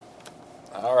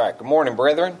All right, good morning,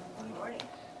 brethren. Good morning.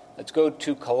 Let's go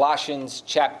to Colossians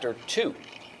chapter 2.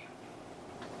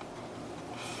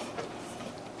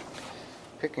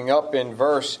 Picking up in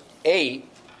verse 8,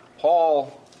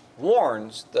 Paul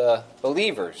warns the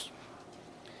believers.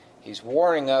 He's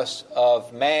warning us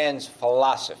of man's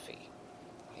philosophy.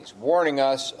 He's warning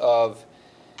us of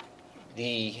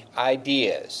the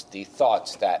ideas, the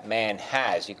thoughts that man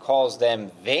has. He calls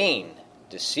them vain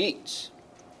deceits.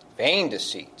 Vain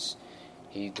deceits.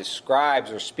 He describes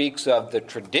or speaks of the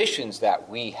traditions that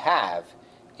we have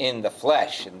in the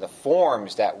flesh and the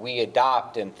forms that we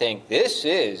adopt and think this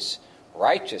is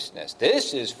righteousness.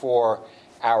 This is for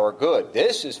our good.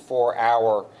 This is for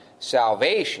our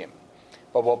salvation.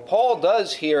 But what Paul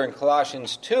does here in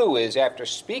Colossians 2 is after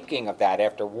speaking of that,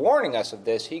 after warning us of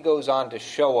this, he goes on to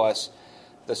show us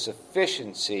the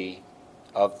sufficiency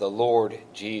of the Lord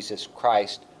Jesus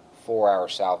Christ for our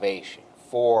salvation,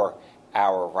 for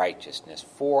our righteousness,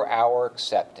 for our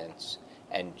acceptance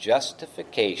and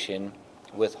justification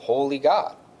with holy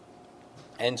God.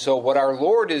 And so what our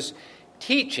Lord is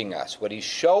teaching us, what he's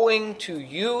showing to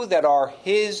you that are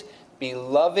his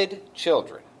beloved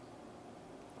children,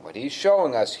 what he's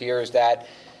showing us here is that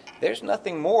there's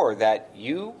nothing more that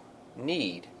you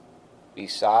need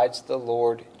besides the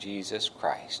Lord Jesus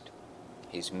Christ.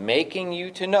 He's making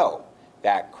you to know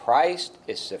that Christ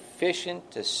is sufficient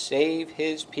to save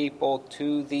his people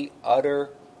to the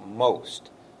uttermost.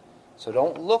 So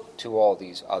don't look to all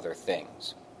these other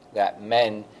things that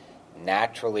men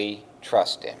naturally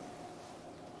trust in.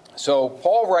 So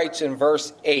Paul writes in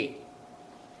verse 8,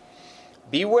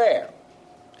 "Beware,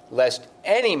 lest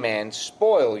any man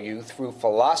spoil you through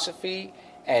philosophy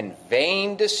and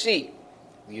vain deceit."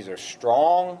 These are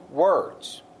strong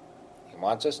words. He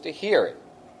wants us to hear it.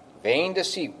 Vain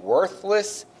deceit,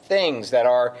 worthless things that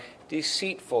are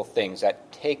deceitful things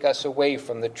that take us away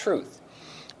from the truth.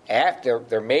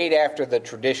 They're made after the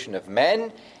tradition of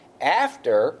men,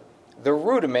 after the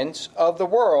rudiments of the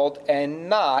world, and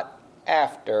not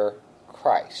after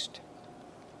Christ.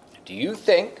 Do you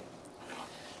think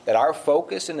that our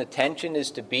focus and attention is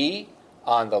to be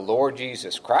on the Lord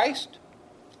Jesus Christ?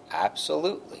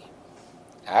 Absolutely.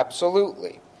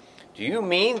 Absolutely. Do you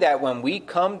mean that when we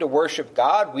come to worship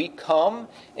God, we come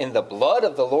in the blood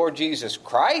of the Lord Jesus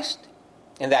Christ,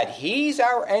 and that he's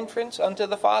our entrance unto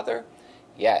the Father?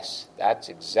 Yes, that's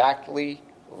exactly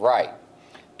right.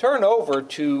 Turn over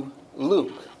to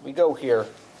Luke. We go here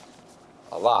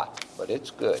a lot, but it's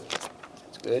good.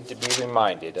 It's good to be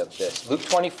reminded of this. Luke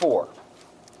 24.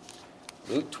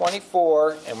 Luke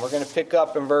 24, and we're going to pick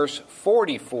up in verse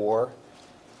 44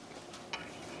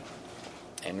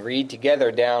 and read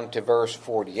together down to verse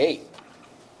 48.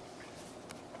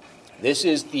 This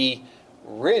is the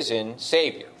risen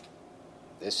Savior.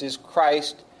 This is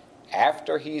Christ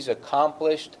after he's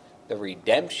accomplished the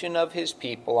redemption of his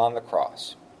people on the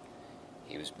cross.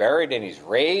 He was buried and he's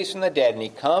raised from the dead, and he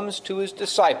comes to his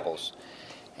disciples.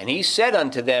 And he said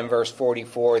unto them, verse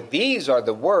 44, "These are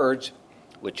the words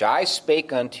which I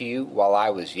spake unto you while I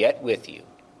was yet with you,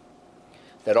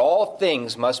 that all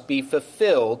things must be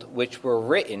fulfilled which were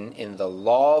written in the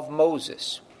law of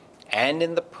Moses, and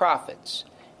in the prophets,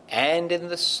 and in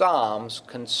the Psalms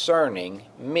concerning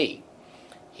me."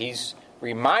 He's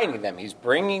reminding them, he's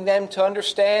bringing them to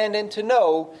understand and to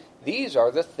know these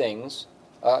are the things.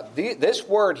 This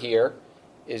word here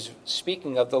is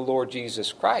speaking of the Lord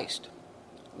Jesus Christ.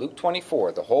 Luke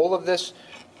 24, the whole of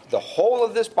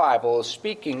this Bible is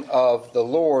speaking of the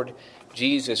Lord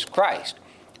Jesus Christ.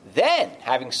 Then,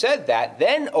 having said that,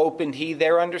 then opened he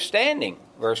their understanding,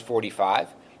 verse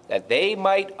 45, that they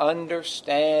might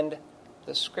understand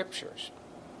the Scriptures.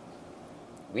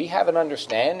 We have an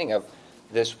understanding of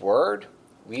this word.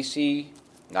 We see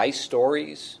nice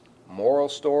stories, moral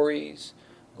stories,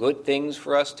 good things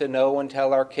for us to know and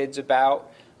tell our kids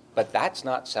about, but that's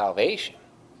not salvation.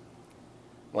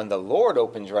 When the Lord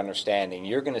opens your understanding,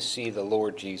 you're going to see the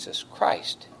Lord Jesus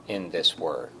Christ in this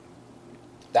word.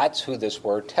 That's who this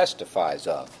word testifies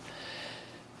of.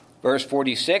 Verse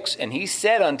 46, "And he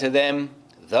said unto them,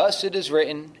 Thus it is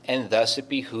written, and thus it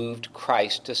behooved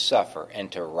Christ to suffer, and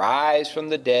to rise from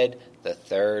the dead the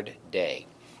third day."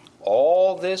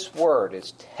 All this word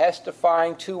is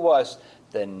testifying to us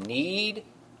the need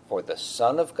for the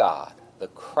Son of God, the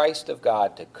Christ of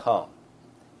God, to come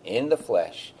in the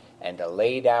flesh and to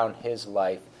lay down his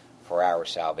life for our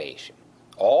salvation.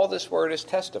 All this word is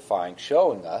testifying,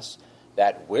 showing us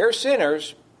that we're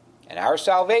sinners and our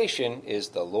salvation is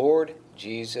the Lord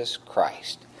Jesus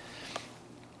Christ.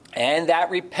 And that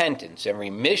repentance and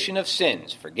remission of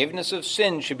sins, forgiveness of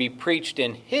sins, should be preached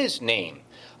in his name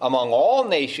among all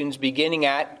nations, beginning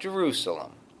at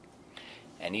Jerusalem.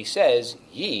 And he says,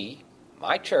 ye,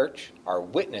 my church, are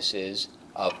witnesses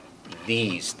of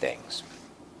these things.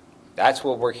 That's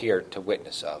what we're here to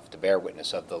witness of, to bear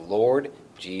witness of the Lord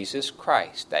Jesus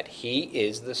Christ, that he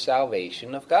is the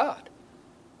salvation of God.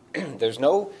 There's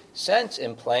no sense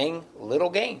in playing little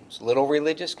games, little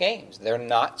religious games. They're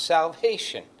not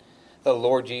salvation. The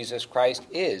Lord Jesus Christ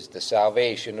is the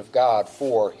salvation of God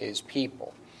for his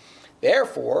people.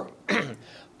 Therefore,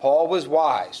 Paul was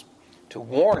wise to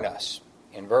warn us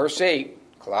in verse 8,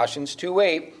 Colossians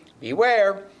 2:8,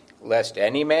 beware, lest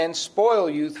any man spoil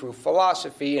you through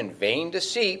philosophy and vain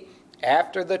deceit,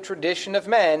 after the tradition of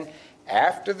men,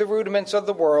 after the rudiments of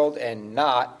the world, and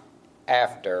not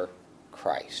after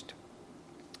Christ.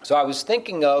 So I was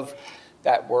thinking of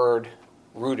that word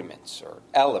rudiments or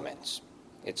elements.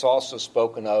 It's also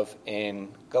spoken of in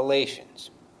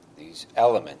Galatians, these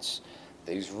elements,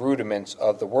 these rudiments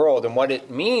of the world. And what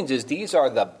it means is these are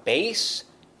the base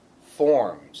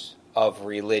forms of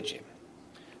religion.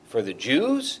 For the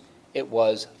Jews, it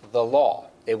was the law.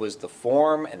 It was the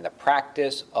form and the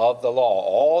practice of the law.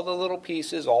 All the little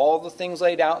pieces, all the things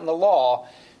laid out in the law,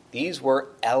 these were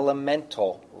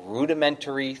elemental,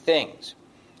 rudimentary things.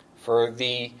 For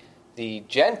the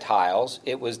Gentiles,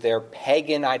 it was their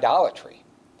pagan idolatry.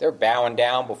 They're bowing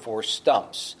down before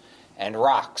stumps and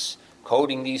rocks,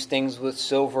 coating these things with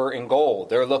silver and gold.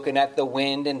 They're looking at the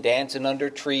wind and dancing under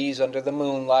trees under the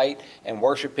moonlight and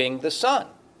worshiping the sun.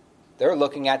 They're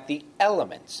looking at the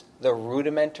elements, the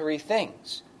rudimentary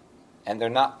things, and they're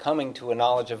not coming to a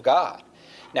knowledge of God.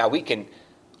 Now, we can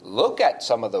look at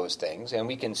some of those things, and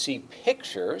we can see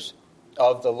pictures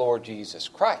of the Lord Jesus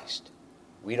Christ.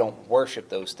 We don't worship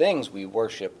those things, we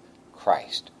worship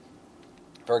Christ.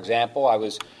 For example, I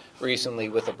was recently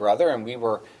with a brother, and we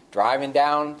were driving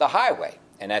down the highway,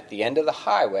 and at the end of the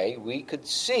highway, we could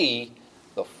see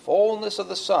the fullness of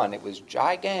the sun. It was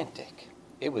gigantic.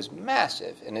 It was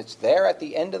massive, and it's there at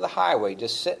the end of the highway,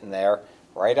 just sitting there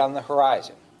right on the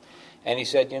horizon. And he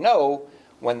said,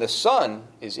 when the sun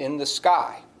is in the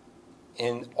sky,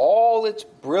 in all its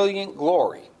brilliant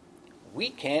glory, we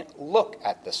can't look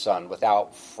at the sun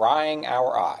without frying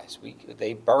our eyes.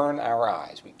 They burn our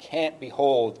eyes. We can't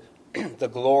behold the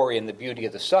glory and the beauty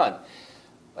of the sun.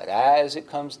 But as it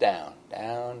comes down,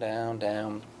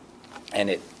 down, and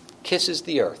it kisses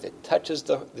the earth, it touches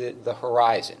the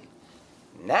horizon,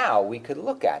 now we could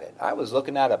look at it. I was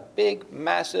looking at a big,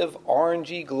 massive,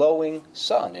 orangey, glowing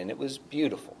sun, and it was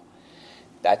beautiful.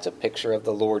 That's a picture of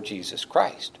the Lord Jesus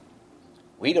Christ.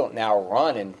 We don't now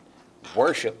run and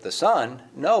worship the sun.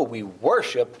 No, we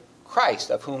worship Christ,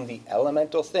 of whom the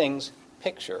elemental things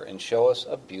picture and show us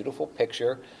a beautiful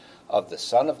picture of the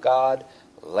Son of God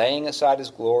laying aside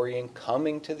his glory and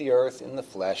coming to the earth in the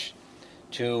flesh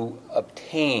to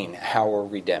obtain our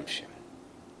redemption,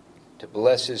 to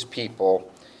bless his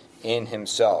people in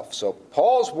himself. So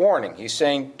Paul's warning, he's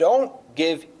saying, don't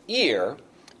give ear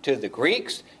to the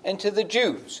Greeks and to the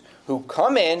Jews who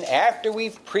come in after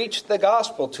we've preached the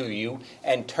gospel to you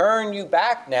and turn you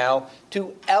back now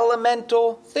to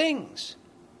elemental things.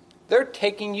 They're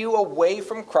taking you away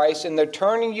from Christ, and they're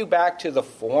turning you back to the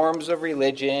forms of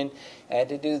religion, and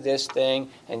to do this thing,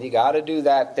 and you got to do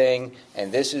that thing,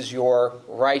 and this is your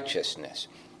righteousness.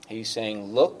 He's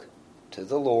saying, look to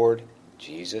the Lord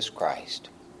Jesus Christ.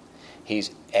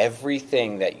 He's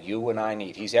everything that you and I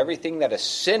need. He's everything that a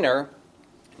sinner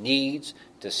needs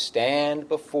to stand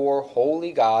before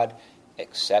holy God,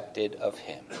 accepted of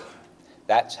him.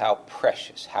 That's how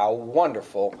precious, how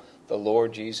wonderful the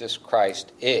Lord Jesus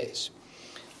Christ is.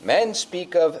 Men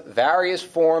speak of various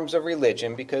forms of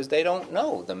religion because they don't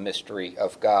know the mystery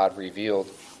of God revealed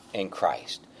in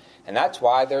Christ. And that's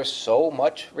why there's so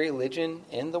much religion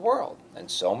in the world and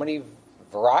so many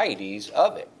varieties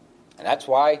of it. And that's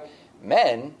why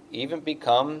men even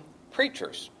become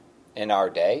preachers in our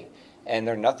day, and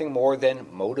they're nothing more than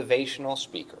motivational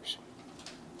speakers.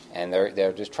 And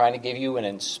they're just trying to give you an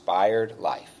inspired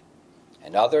life.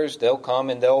 And others, they'll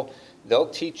come and they'll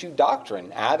teach you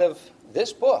doctrine out of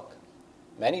this book.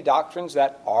 Many doctrines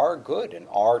that are good and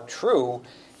are true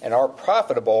and are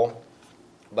profitable,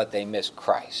 but they miss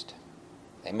Christ.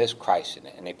 They miss Christ in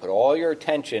it. And they put all your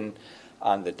attention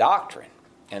on the doctrine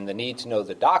and the need to know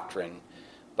the doctrine,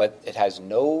 but it has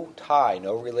no tie,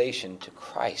 no relation to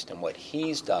Christ and what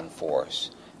he's done for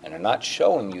us, and are not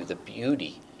showing you the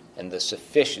beauty and the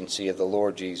sufficiency of the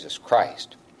Lord Jesus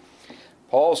Christ.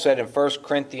 Paul said in 1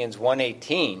 Corinthians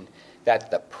 1:18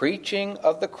 that the preaching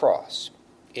of the cross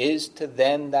is to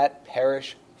them that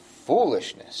perish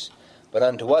foolishness, but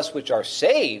unto us which are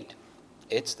saved,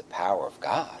 it's the power of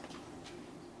God.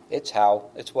 It's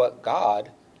what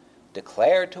God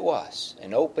declared to us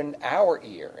and opened our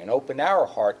ear and opened our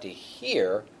heart to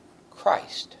hear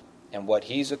Christ and what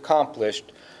he's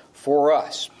accomplished for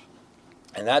us.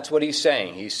 And that's what he's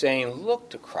saying. He's saying, look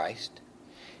to Christ.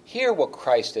 Hear what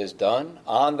Christ has done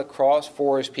on the cross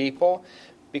for his people,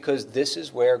 because this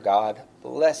is where God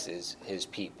blesses his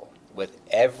people with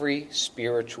every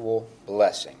spiritual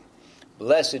blessing.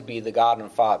 Blessed be the God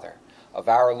and Father of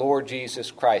our Lord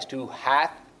Jesus Christ, who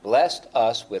hath blessed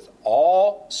us with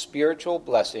all spiritual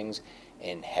blessings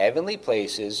in heavenly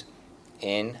places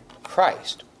in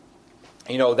Christ.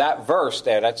 You know, that verse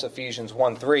there, that's Ephesians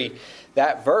 1:3,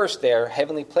 that verse there,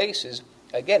 heavenly places,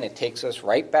 again, it takes us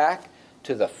right back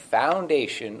to the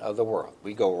foundation of the world.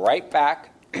 We go right back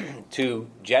to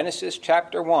Genesis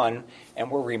chapter 1,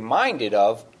 and we're reminded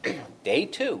of day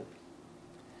 2,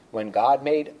 when God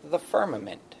made the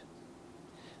firmament.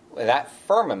 That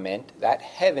firmament, that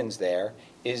heavens there,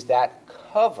 is that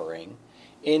covering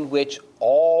in which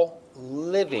all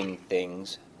living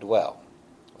things dwell.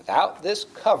 Without this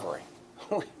covering,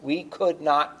 we could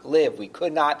not live, we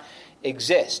could not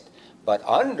exist. But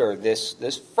under this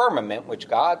firmament which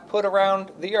God put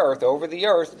around the earth, over the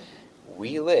earth,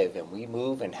 we live and we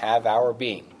move and have our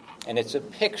being. And it's a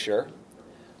picture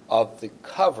of the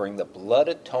covering, the blood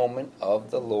atonement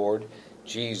of the Lord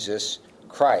Jesus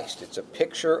Christ. It's a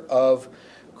picture of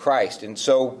Christ. And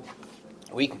so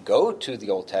we can go to the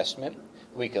Old Testament,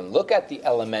 we can look at the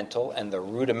elemental and the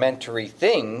rudimentary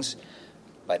things,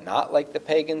 but not like the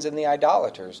pagans and the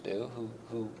idolaters do,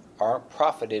 who aren't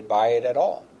profited by it at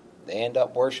all. They end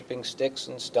up worshiping sticks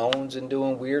and stones and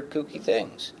doing weird, kooky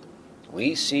things.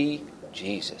 We see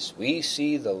Jesus. We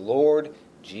see the Lord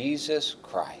Jesus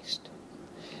Christ.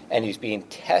 And he's being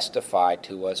testified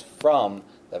to us from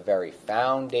the very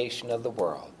foundation of the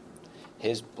world.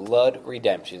 His blood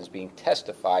redemption is being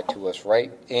testified to us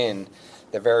right in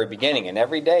the very beginning. And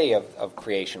every day of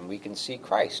creation we can see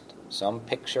Christ, some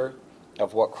picture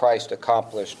of what Christ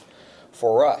accomplished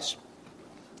for us.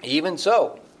 Even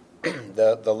so,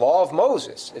 the law of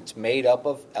Moses, it's made up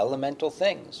of elemental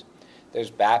things. There's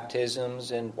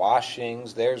baptisms and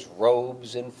washings, there's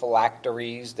robes and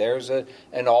phylacteries, there's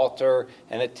an altar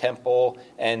and a temple,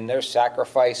 and there's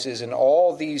sacrifices, and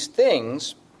all these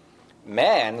things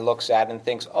man looks at and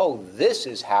thinks, oh, this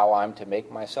is how I'm to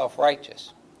make myself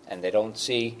righteous. And they don't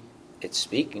see it's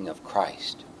speaking of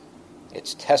Christ.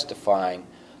 It's testifying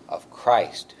of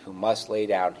Christ, who must lay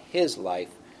down his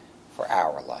life for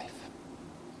our life.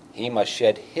 He must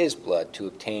shed his blood to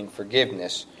obtain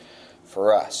forgiveness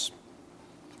for us.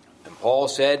 And Paul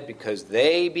said, because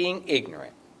they, being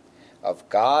ignorant of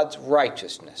God's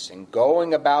righteousness and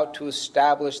going about to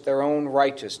establish their own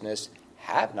righteousness,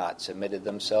 have not submitted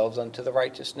themselves unto the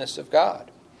righteousness of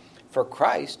God. For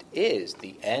Christ is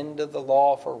the end of the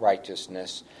law for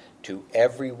righteousness to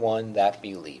everyone that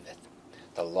believeth.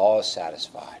 The law is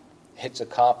satisfied. It's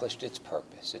accomplished its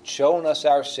purpose. It's shown us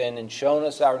our sin and shown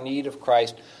us our need of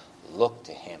Christ. Look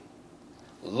to him.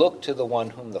 Look to the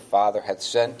one whom the Father hath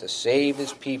sent to save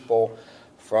his people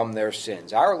from their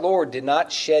sins. Our Lord did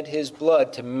not shed his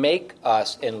blood to make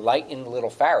us enlightened little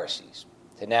Pharisees,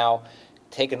 to now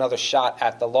take another shot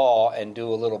at the law and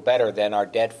do a little better than our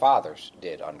dead fathers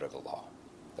did under the law.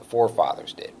 The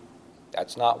forefathers did.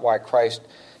 That's not why Christ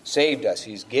saved us.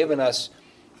 He's given us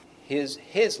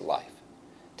his life,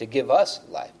 to give us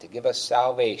life, to give us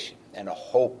salvation and a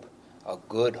hope, a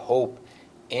good hope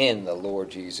in the Lord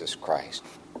Jesus Christ.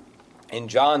 In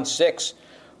John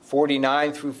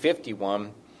 6:49 through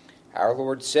 51, our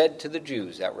Lord said to the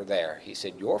Jews that were there, he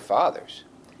said, your fathers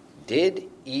did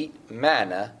eat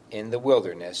manna in the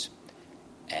wilderness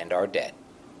and are dead.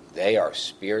 They are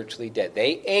spiritually dead.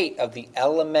 They ate of the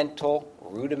elemental,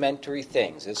 rudimentary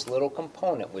things, this little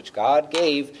component which God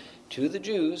gave to the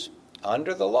Jews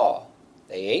under the law.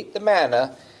 They ate the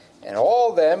manna, and all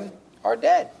of them are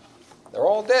dead. They're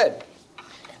all dead.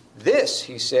 This,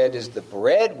 he said, is the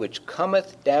bread which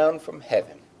cometh down from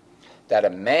heaven, that a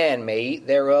man may eat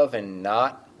thereof and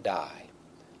not die.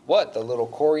 What, the little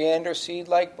coriander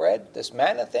seed-like bread? This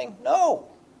manna thing? No.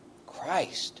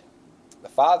 Christ. The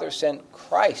Father sent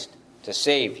Christ to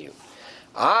save you.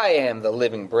 I am the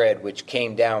living bread which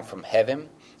came down from heaven.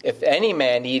 If any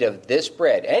man eat of this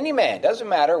bread, any man, doesn't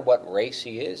matter what race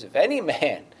he is, if any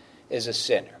man is a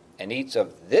sinner and eats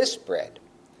of this bread,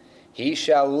 he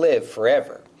shall live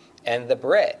forever. And the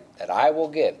bread that I will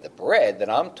give, the bread that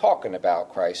I'm talking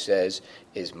about, Christ says,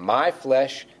 is my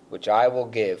flesh, which I will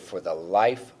give for the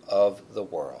life of the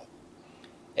world.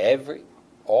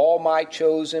 All my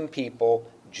chosen people,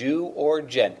 Jew or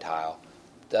Gentile,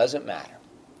 doesn't matter.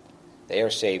 They are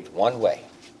saved one way,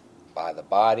 by the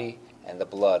body and the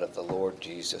blood of the Lord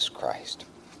Jesus Christ.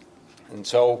 And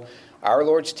so our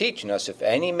Lord's teaching us, if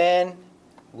any man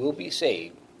will be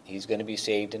saved, he's going to be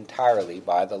saved entirely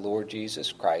by the Lord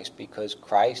Jesus Christ, because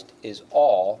Christ is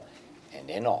all and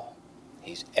in all.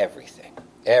 He's everything,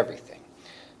 everything.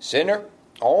 Sinner,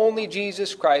 only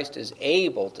Jesus Christ is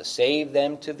able to save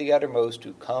them to the uttermost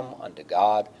who come unto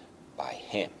God by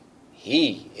him.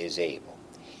 He is able.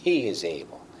 He is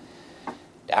able.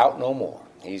 Doubt no more.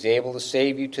 He's able to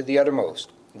save you to the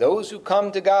uttermost. Those who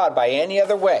come to God by any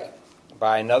other way,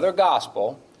 by another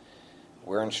gospel,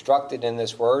 we're instructed in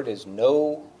this word, is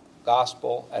no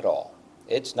gospel at all.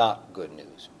 It's not good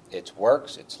news. It's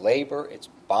works, it's labor, it's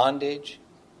bondage,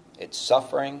 it's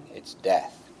suffering, it's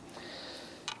death.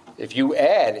 If you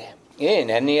add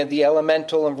in any of the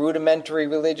elemental and rudimentary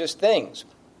religious things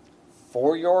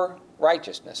for your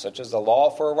righteousness, such as the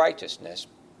law for righteousness,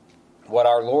 what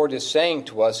our Lord is saying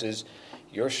to us is,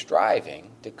 you're striving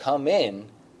to come in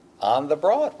on the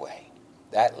broad way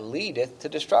that leadeth to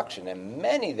destruction, and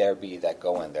many there be that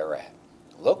go in thereat.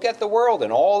 Look at the world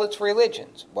and all its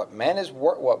religions, what men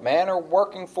are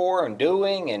working for and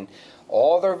doing, and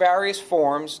all their various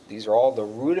forms. These are all the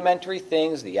rudimentary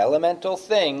things, the elemental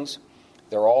things.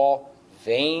 They're all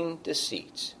vain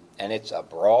deceits, and it's a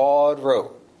broad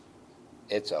road.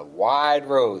 It's a wide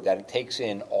road that takes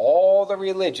in all the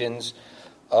religions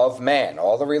of man,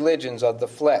 all the religions of the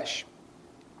flesh,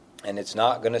 and it's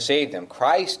not going to save them.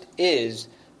 Christ is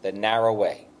the narrow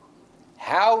way.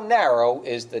 How narrow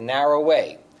is the narrow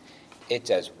way?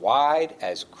 It's as wide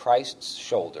as Christ's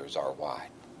shoulders are wide,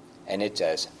 and it's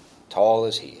as tall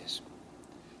as he is.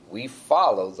 We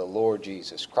follow the Lord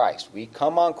Jesus Christ. We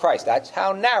come on Christ. That's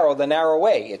how narrow the narrow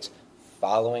way. It's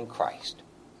following Christ.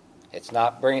 It's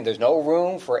not there's no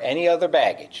room for any other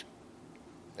baggage.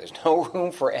 There's no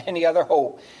room for any other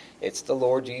hope. It's the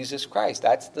Lord Jesus Christ.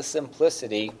 That's the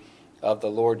simplicity of the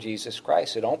Lord Jesus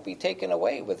Christ. So don't be taken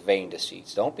away with vain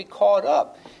deceits. Don't be caught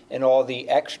up in all the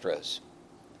extras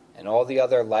and all the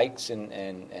other lights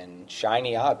and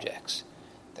shiny objects.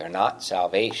 They're not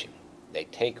salvation. They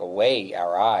take away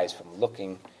our eyes from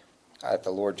looking at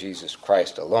the Lord Jesus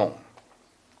Christ alone.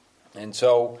 And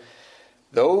so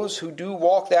those who do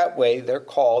walk that way, they're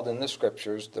called in the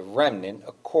Scriptures the remnant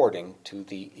according to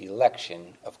the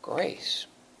election of grace.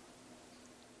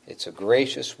 It's a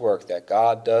gracious work that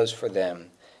God does for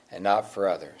them and not for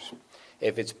others.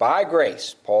 If it's by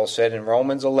grace, Paul said in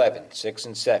Romans 11, 6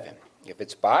 and 7, if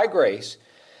it's by grace,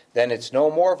 then it's no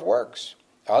more of works.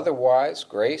 Otherwise,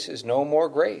 grace is no more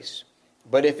grace.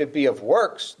 But if it be of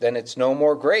works, then it's no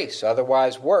more grace.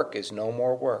 Otherwise, work is no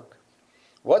more work.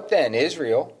 What then,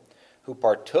 Israel, who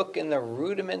partook in the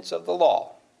rudiments of the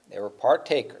law, they were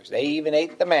partakers, they even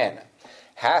ate the manna,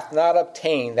 hath not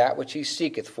obtained that which he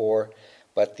seeketh for,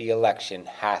 but the election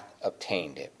hath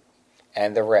obtained it,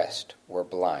 and the rest were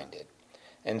blinded.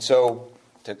 And so,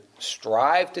 to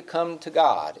strive to come to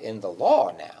God in the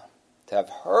law now, to have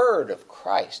heard of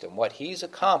Christ and what he's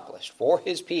accomplished for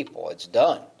his people, it's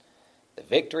done. The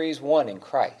victory is won in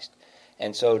Christ.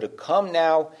 And so to come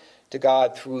now to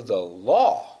God through the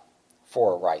law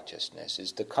for righteousness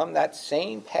is to come that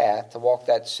same path, to walk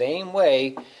that same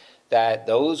way that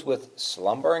those with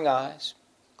slumbering eyes,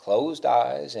 closed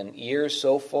eyes, and ears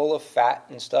so full of fat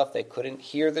and stuff they couldn't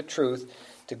hear the truth,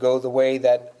 to go the way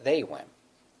that they went.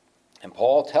 And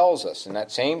Paul tells us in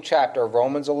that same chapter of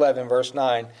Romans 11, verse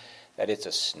 9, that it's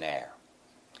a snare.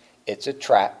 It's a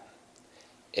trap.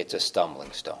 It's a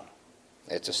stumbling stone.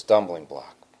 It's a stumbling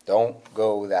block. Don't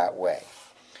go that way.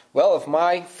 Well, if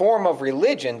my form of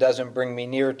religion doesn't bring me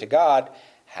nearer to God,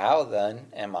 how then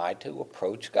am I to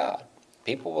approach God?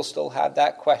 People will still have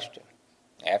that question.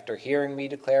 After hearing me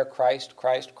declare Christ,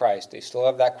 Christ, Christ, they still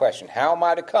have that question. How am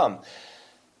I to come?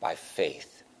 By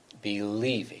faith,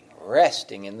 believing,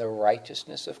 resting in the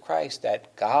righteousness of Christ,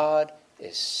 that God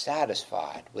is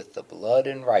satisfied with the blood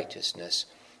and righteousness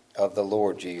of the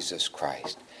Lord Jesus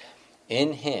Christ.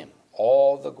 In him,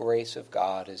 all the grace of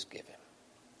God is given.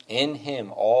 In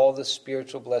him, all the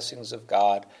spiritual blessings of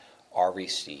God are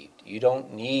received. You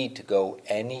don't need to go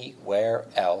anywhere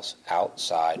else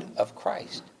outside of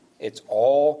Christ. It's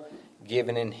all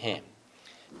given in him.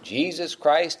 Jesus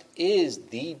Christ is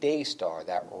the day star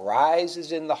that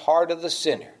rises in the heart of the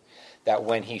sinner, that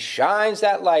when he shines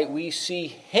that light, we see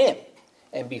him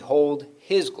and behold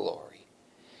his glory.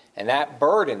 And that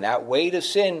burden, that weight of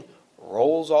sin,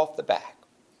 rolls off the back,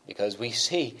 because we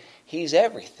see he's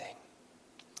everything.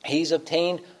 He's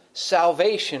obtained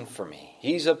salvation for me.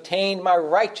 He's obtained my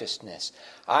righteousness.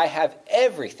 I have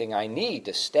everything I need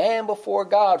to stand before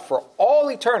God for all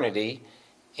eternity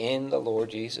in the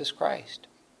Lord Jesus Christ.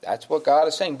 That's what God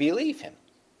is saying. Believe him.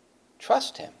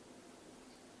 Trust him.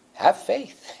 Have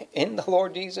faith in the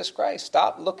Lord Jesus Christ.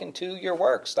 Stop looking to your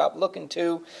works. Stop looking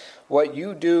to what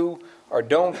you do or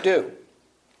don't do.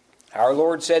 Our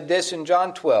Lord said this in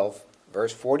John 12,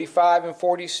 verse 45 and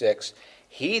 46,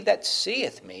 "He that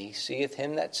seeth me, seeth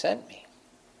him that sent me."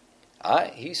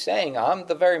 He's saying, I'm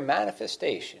the very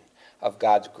manifestation of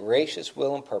God's gracious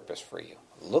will and purpose for you.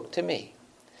 Look to me,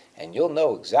 and you'll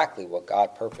know exactly what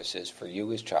God's purpose is for you,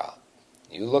 his child.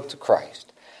 You look to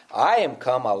Christ. I am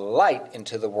come a light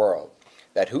into the world,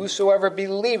 that whosoever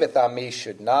believeth on me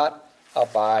should not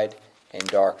abide in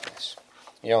darkness.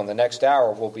 In the next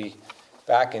hour, we'll be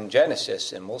back in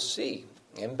Genesis, and we'll see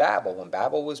in Babel, when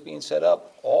Babel was being set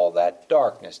up, all that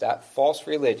darkness, that false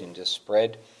religion just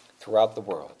spread throughout the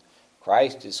world.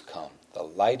 Christ is come, the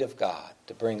light of God,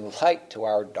 to bring light to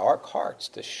our dark hearts,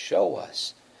 to show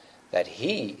us that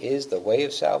he is the way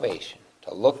of salvation,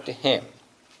 to look to him.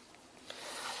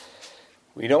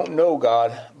 We don't know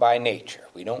God by nature.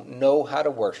 We don't know how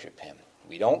to worship him.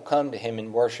 We don't come to him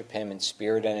and worship him in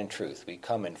spirit and in truth. We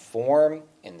come in form,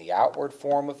 in the outward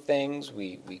form of things.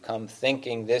 We come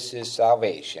thinking this is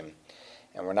salvation.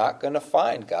 And we're not going to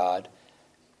find God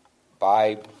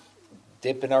by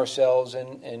dipping ourselves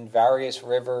in various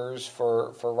rivers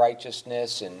for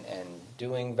righteousness and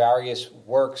doing various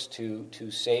works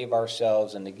to save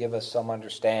ourselves and to give us some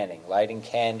understanding, lighting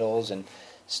candles and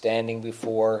standing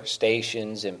before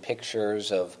stations and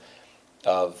pictures of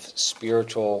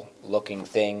spiritual-looking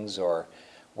things, or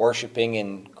worshiping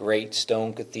in great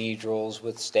stone cathedrals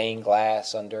with stained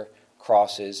glass under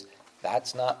crosses.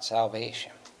 That's not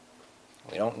salvation.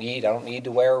 I don't need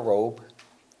to wear a robe.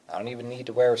 I don't even need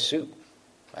to wear a suit.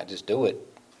 I just do it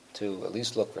to at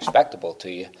least look respectable to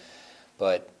you.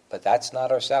 But that's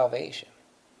not our salvation.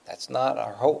 That's not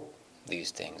our hope,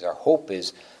 these things. Our hope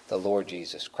is the Lord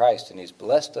Jesus Christ, and he's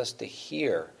blessed us to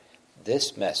hear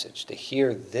this message, to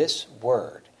hear this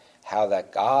word, how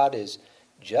that God is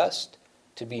just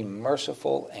to be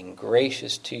merciful and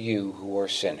gracious to you who are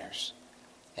sinners.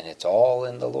 And it's all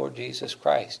in the Lord Jesus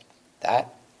Christ.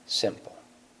 That simple.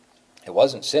 It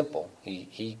wasn't simple.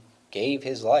 He gave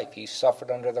his life. He suffered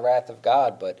under the wrath of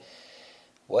God, but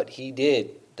what he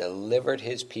did delivered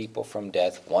his people from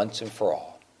death once and for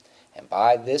all. And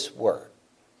by this word,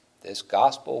 this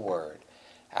gospel word,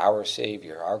 our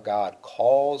Savior, our God,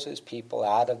 calls his people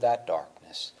out of that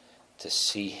darkness to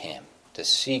see him, to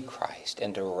see Christ,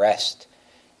 and to rest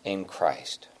in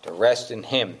Christ, to rest in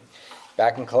him.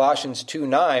 Back in Colossians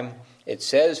 2:9, it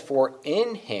says, "For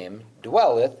in him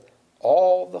dwelleth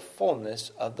all the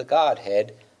fullness of the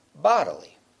Godhead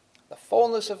bodily." The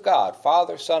fullness of God,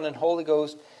 Father, Son, and Holy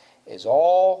Ghost, is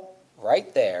all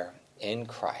right there in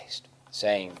Christ,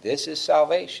 saying, this is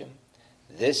salvation.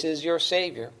 This is your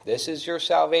Savior. This is your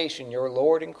salvation, your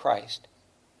Lord in Christ.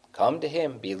 Come to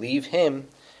him, believe him,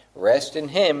 rest in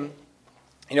him.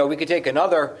 We could take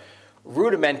another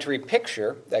rudimentary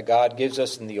picture that God gives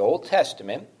us in the Old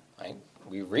Testament. Right?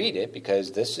 We read it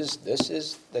because this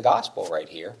is the gospel right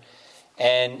here.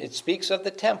 And it speaks of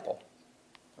the temple.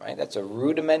 Right? That's a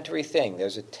rudimentary thing.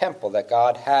 There's a temple that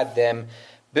God had them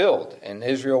build, and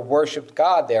Israel worshipped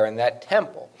God there in that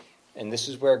temple. And this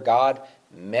is where God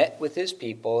met with his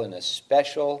people in a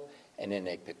special and in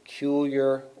a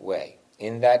peculiar way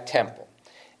in that temple.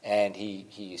 And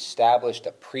he established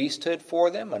a priesthood for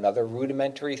them, another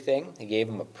rudimentary thing. He gave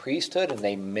them a priesthood, and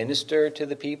they ministered to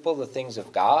the people the things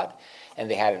of God. And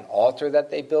they had an altar that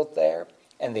they built there,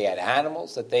 and they had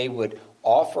animals that they would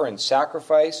offer and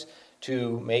sacrifice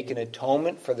to make an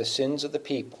atonement for the sins of the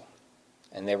people.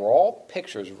 And they were all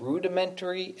pictures,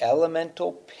 rudimentary,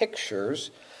 elemental pictures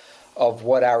of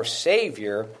what our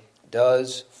Savior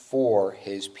does for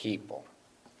his people.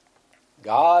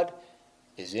 God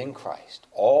is in Christ.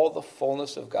 All the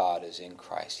fullness of God is in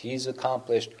Christ. He's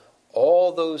accomplished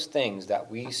all those things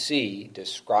that we see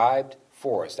described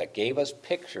for us, that gave us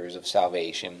pictures of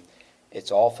salvation.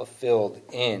 It's all fulfilled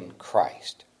in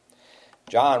Christ.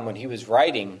 John, when he was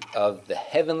writing of the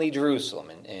heavenly Jerusalem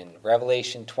in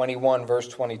Revelation 21, verse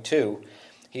 22,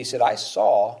 he said, I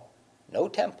saw no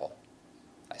temple.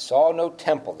 I saw no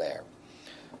temple there,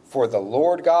 for the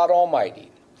Lord God Almighty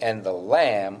and the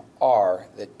Lamb are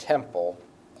the temple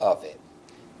of it.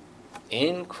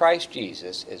 In Christ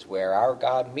Jesus is where our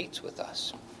God meets with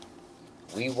us.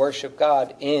 We worship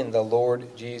God in the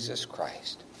Lord Jesus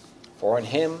Christ. For in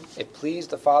him it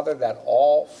pleased the Father that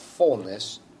all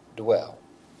fullness dwell.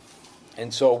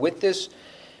 And so with this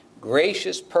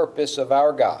gracious purpose of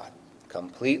our God,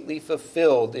 completely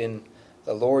fulfilled in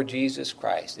the Lord Jesus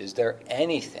Christ, is there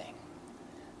anything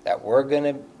that we're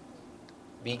going to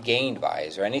be gained by?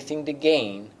 Is there anything to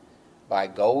gain by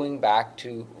going back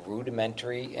to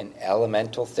rudimentary and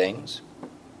elemental things?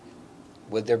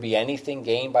 Would there be anything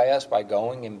gained by us by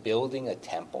going and building a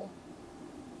temple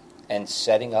and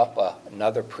setting up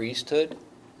another priesthood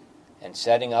and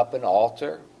setting up an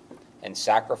altar and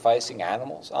sacrificing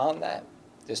animals on that,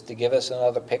 just to give us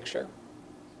another picture?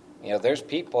 There's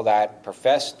people that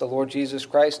profess the Lord Jesus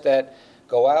Christ that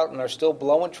go out and are still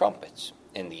blowing trumpets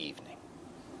in the evening.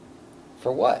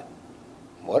 For what?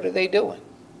 What are they doing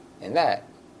in that?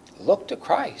 Look to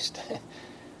Christ.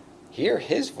 Hear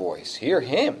his voice. Hear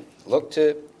him. Look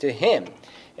to him.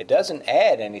 It doesn't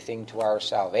add anything to our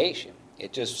salvation.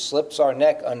 It just slips our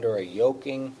neck under a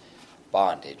yoking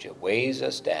bondage. It weighs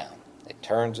us down. It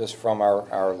turns us from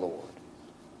our Lord.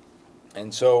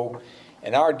 And so,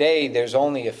 in our day, there's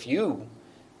only a few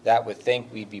that would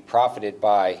think we'd be profited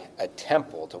by a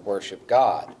temple to worship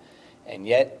God. And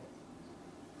yet,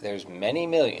 there's many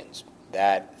millions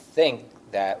that think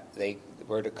that they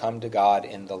were to come to God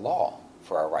in the law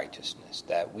for our righteousness,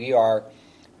 that we are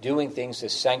doing things to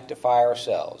sanctify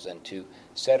ourselves and to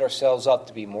set ourselves up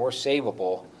to be more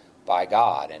savable by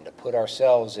God and to put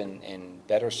ourselves in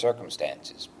better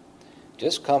circumstances.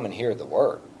 Just come and hear the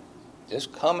word.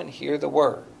 Just come and hear the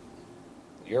word.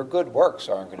 Your good works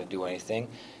aren't going to do anything.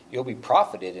 You'll be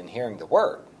profited in hearing the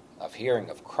word, of hearing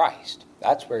of Christ.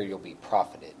 That's where you'll be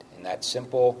profited, in that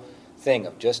simple thing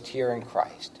of just hearing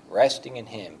Christ, resting in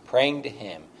him, praying to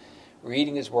him,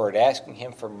 reading his word, asking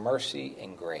him for mercy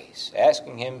and grace,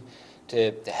 asking him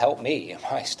to help me in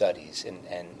my studies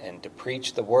and to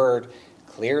preach the word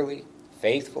clearly,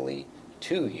 faithfully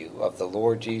to you of the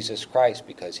Lord Jesus Christ,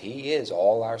 because he is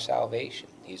all our salvation.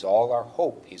 He's all our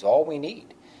hope. He's all we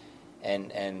need.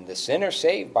 And the sinner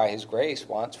saved by his grace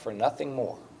wants for nothing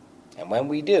more. And when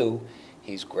we do,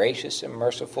 he's gracious and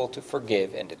merciful to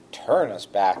forgive and to turn us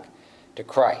back to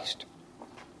Christ.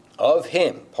 Of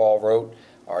him, Paul wrote,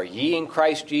 are ye in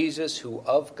Christ Jesus, who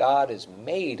of God is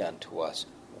made unto us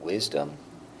wisdom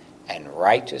and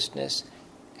righteousness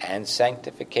and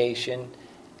sanctification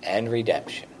and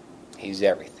redemption. He's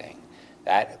everything.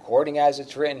 That, according as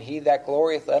it's written, he that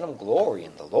glorieth, let him glory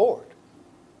in the Lord.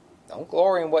 Don't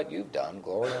glory in what you've done.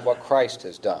 Glory in what Christ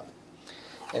has done.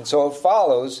 And so it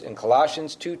follows in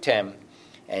Colossians 2:10,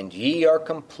 and ye are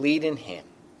complete in him,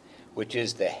 which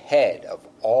is the head of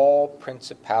all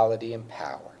principality and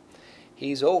power.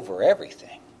 He's over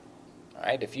everything. All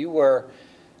right? If you were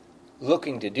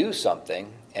looking to do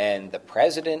something and the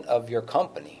president of your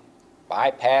company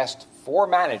bypassed 4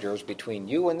 managers between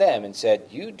you and them and said,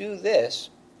 you do this,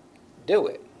 do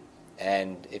it.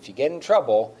 And if you get in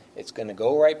trouble, it's going to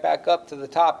go right back up to the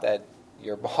top that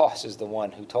your boss is the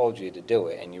one who told you to do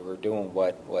it, and you were doing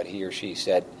what he or she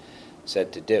said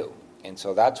to do. And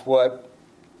so that's what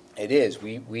it is.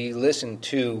 We listen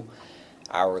to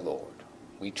our Lord.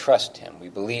 We trust him. We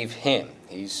believe him.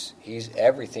 He's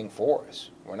everything for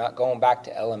us. We're not going back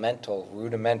to elemental,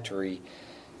 rudimentary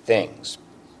things.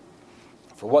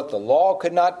 For what the law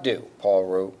could not do, Paul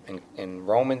wrote in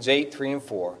Romans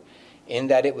 8:3-4, in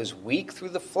that it was weak through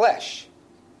the flesh,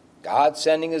 God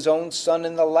sending his own Son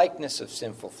in the likeness of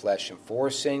sinful flesh, and for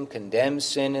sin condemned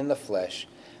sin in the flesh,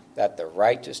 that the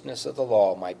righteousness of the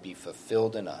law might be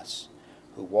fulfilled in us,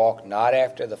 who walk not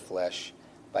after the flesh,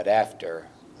 but after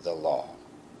the law.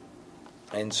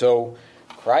 And so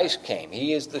Christ came.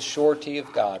 He is the surety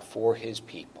of God for his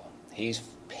people. He's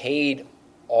paid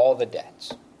all the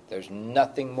debts. There's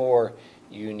nothing more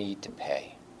you need to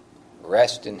pay.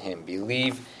 Rest in him.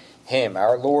 Believe him.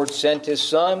 Our Lord sent his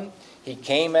Son. He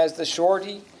came as the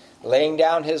surety, laying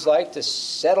down his life to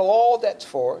settle all debts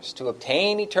for us, to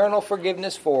obtain eternal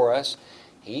forgiveness for us.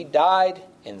 He died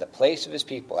in the place of his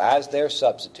people as their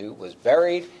substitute, was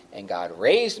buried, and God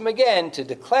raised him again to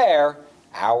declare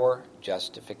our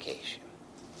justification.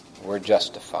 We're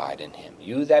justified in him.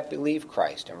 You that believe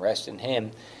Christ and rest in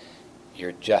him,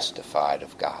 you're justified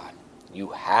of God.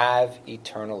 You have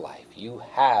eternal life. You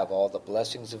have all the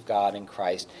blessings of God in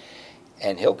Christ,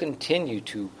 and he'll continue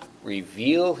to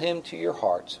reveal him to your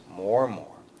hearts more and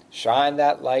more. Shine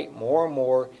that light more and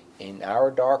more in our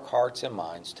dark hearts and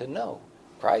minds to know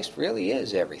Christ really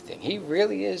is everything. He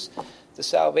really is the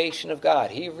salvation of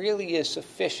God. He really is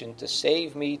sufficient to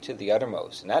save me to the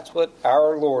uttermost. And that's what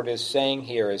our Lord is saying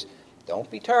here is, don't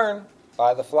be turned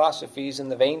by the philosophies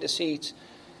and the vain deceits.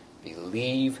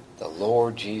 Believe the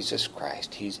Lord Jesus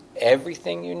Christ. He's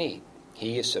everything you need.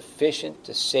 He is sufficient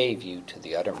to save you to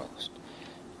the uttermost.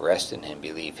 Rest in him.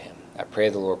 Believe him. I pray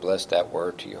the Lord bless that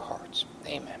word to your hearts.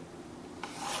 Amen.